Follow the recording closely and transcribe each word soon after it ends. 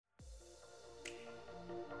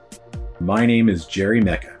My name is Jerry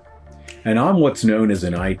Mecca, and I'm what's known as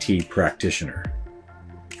an IT practitioner.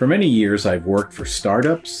 For many years, I've worked for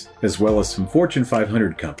startups, as well as some Fortune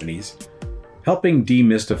 500 companies, helping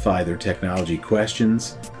demystify their technology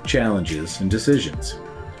questions, challenges, and decisions.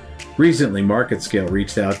 Recently, MarketScale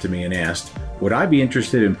reached out to me and asked, would I be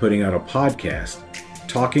interested in putting out a podcast,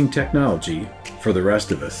 talking technology, for the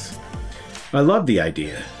rest of us? I loved the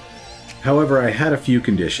idea. However, I had a few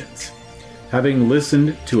conditions. Having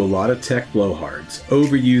listened to a lot of tech blowhards,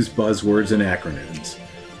 overused buzzwords and acronyms,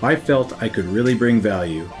 I felt I could really bring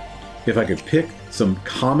value if I could pick some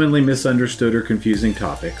commonly misunderstood or confusing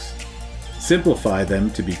topics, simplify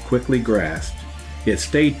them to be quickly grasped, yet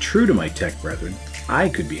stay true to my tech brethren. I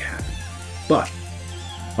could be happy. But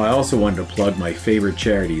I also wanted to plug my favorite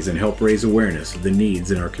charities and help raise awareness of the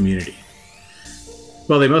needs in our community.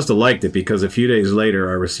 Well, they must have liked it because a few days later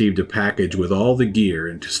I received a package with all the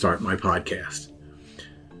gear to start my podcast.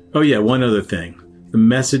 Oh yeah, one other thing. The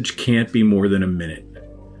message can't be more than a minute.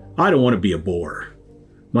 I don't want to be a bore.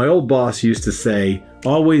 My old boss used to say,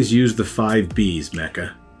 always use the 5 B's,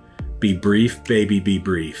 Mecca. Be brief, baby, be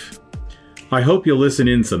brief. I hope you'll listen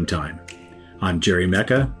in sometime. I'm Jerry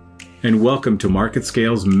Mecca, and welcome to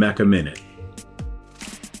MarketScale's Mecca Minute.